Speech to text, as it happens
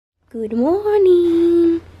Good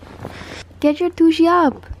morning. Get your douche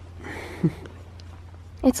up.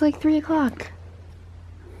 It's like 3 o'clock.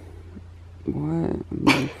 What?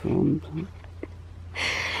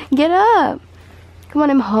 Get up. Come on,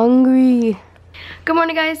 I'm hungry. Good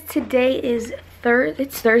morning, guys. Today is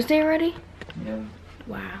it's Thursday already? Yeah.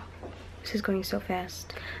 Wow. This is going so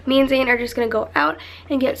fast. Me and Zane are just gonna go out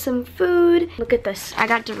and get some food. Look at this. I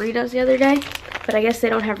got Doritos the other day, but I guess they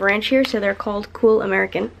don't have ranch here, so they're called Cool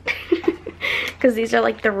American. Because these are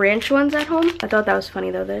like the ranch ones at home. I thought that was funny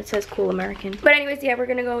though, that it says Cool American. But anyways, yeah, we're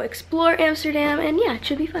gonna go explore Amsterdam, and yeah, it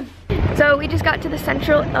should be fun. So we just got to the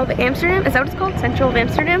central of Amsterdam. Is that what it's called? Central of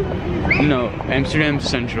Amsterdam? No, Amsterdam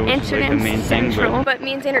Central, which is like the main Central. thing. But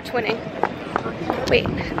me and Zane are twinning. Wait.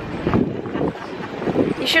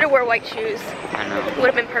 You should have wore white shoes. I know.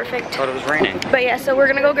 Would have been perfect. I thought it was raining. But yeah, so we're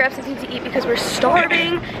gonna go grab something to eat because we're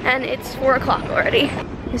starving and it's 4 o'clock already.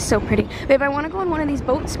 It's so pretty. Babe, I wanna go on one of these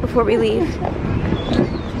boats before we leave.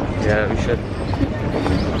 Yeah, we should.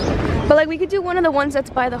 But like we could do one of the ones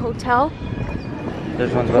that's by the hotel.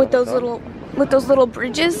 There's ones With those little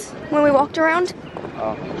bridges when we walked around.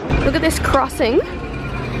 Oh. Look at this crossing.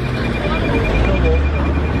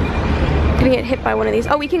 Gonna get hit by one of these.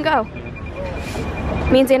 Oh, we can go.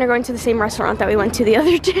 Me and Zane are going to the same restaurant that we went to the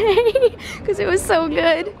other day because it was so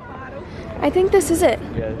good. I think this is it.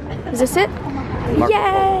 Yeah. Is this it?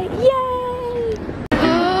 Yay! Yay!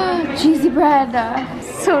 Oh, cheesy bread.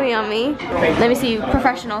 So yummy. Let me see you.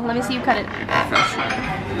 Professional. Let me see you cut it.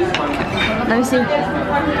 Let me see.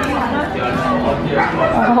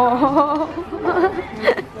 Oh.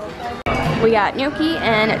 We got gnocchi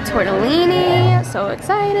and tortellini. So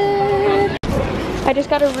excited. I just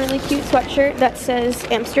got a really cute sweatshirt that says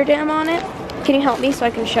Amsterdam on it. Can you help me so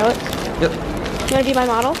I can show it? Yep. You wanna be my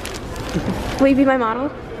model? Will you be my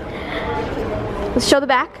model? Let's show the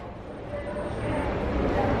back.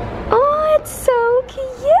 Oh, it's so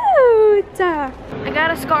cute. I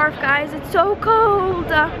got a scarf, guys. It's so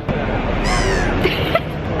cold.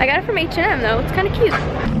 I got it from H&M though. It's kind of cute.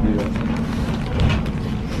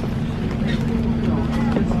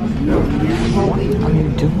 What are you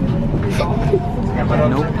doing?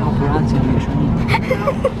 No paparazzi on your train.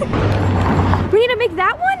 We need to make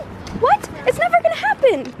that one? What? It's never gonna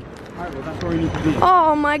happen. Alright, well that's where we need to be.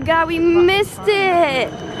 Oh my god, we missed it. I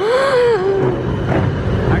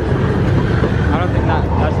don't think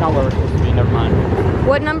that's not where we're supposed to be, never mind.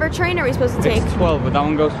 What number train are we supposed to take? It's 12, but that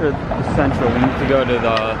one goes to the Central. We need to go to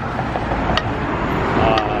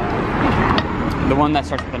the one that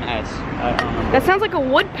starts with an S. I don't know. That sounds like a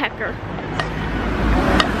woodpecker.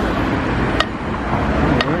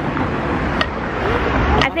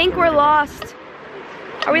 I think we're lost.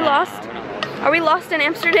 Are we lost? We're not lost. Are we lost in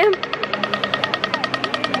Amsterdam? Look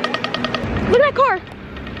at that car.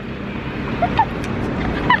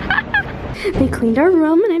 They cleaned our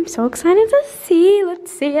room and I'm so excited to see.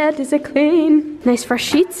 Let's see it. Is it clean? Nice fresh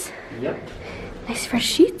sheets. Yep. Nice fresh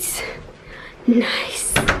sheets.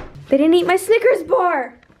 Nice. They didn't eat my Snickers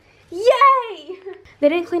bar. Yay! They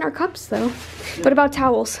didn't clean our cups though. What about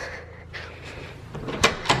towels?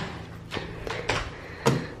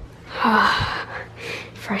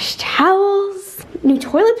 Fresh towels. New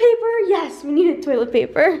toilet paper? Yes, we needed toilet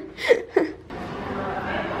paper.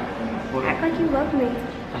 Act like you love me.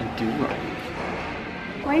 I do love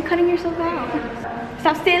you. Why are you cutting yourself out?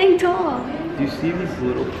 Stop standing tall. Do you see these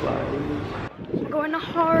little flowers? We're going to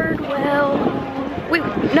Hardwell. Wait,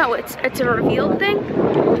 no, it's a revealed thing?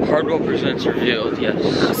 Hardwell presents revealed, yes.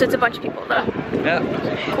 Oh, so it's a bunch of people though. Yep.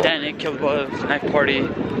 Danny, Kill the Knife Party,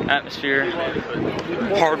 Atmosphere,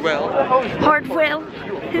 Hardwell. Hardwell. Hardwell.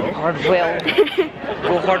 Go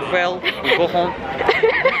Hardwell, go home.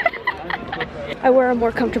 I wear a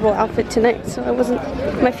more comfortable outfit tonight, so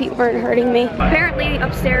my feet weren't hurting me. Apparently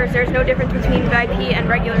upstairs there's no difference between VIP and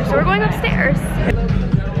regular, so we're going upstairs.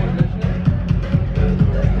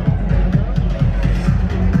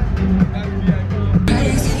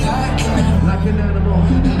 Like an animal.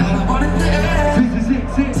 I wanna dance.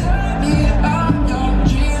 Tell me about your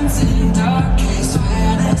dreams in darkest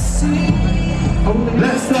fantasy.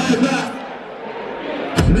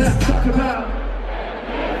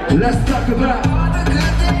 Let's talk about all the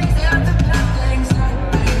good things and the bad things,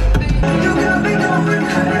 baby. You got me going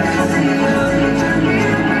crazy.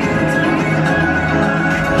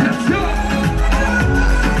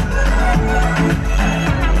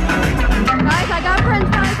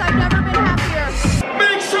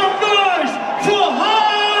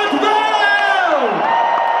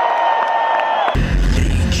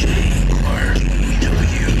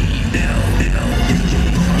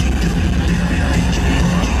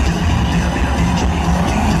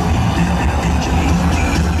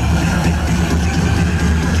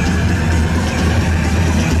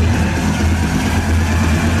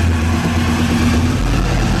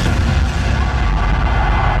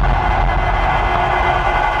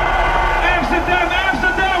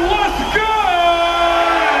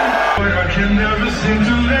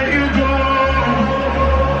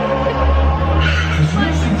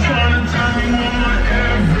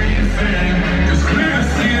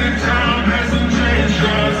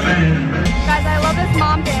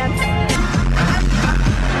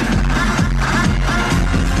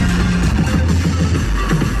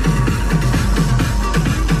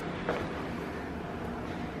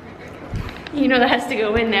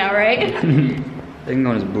 now, right? They can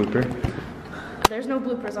go as a blooper. There's no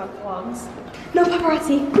bloopers on vlogs. No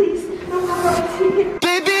paparazzi, please. No paparazzi.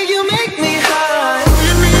 Baby, you make me high.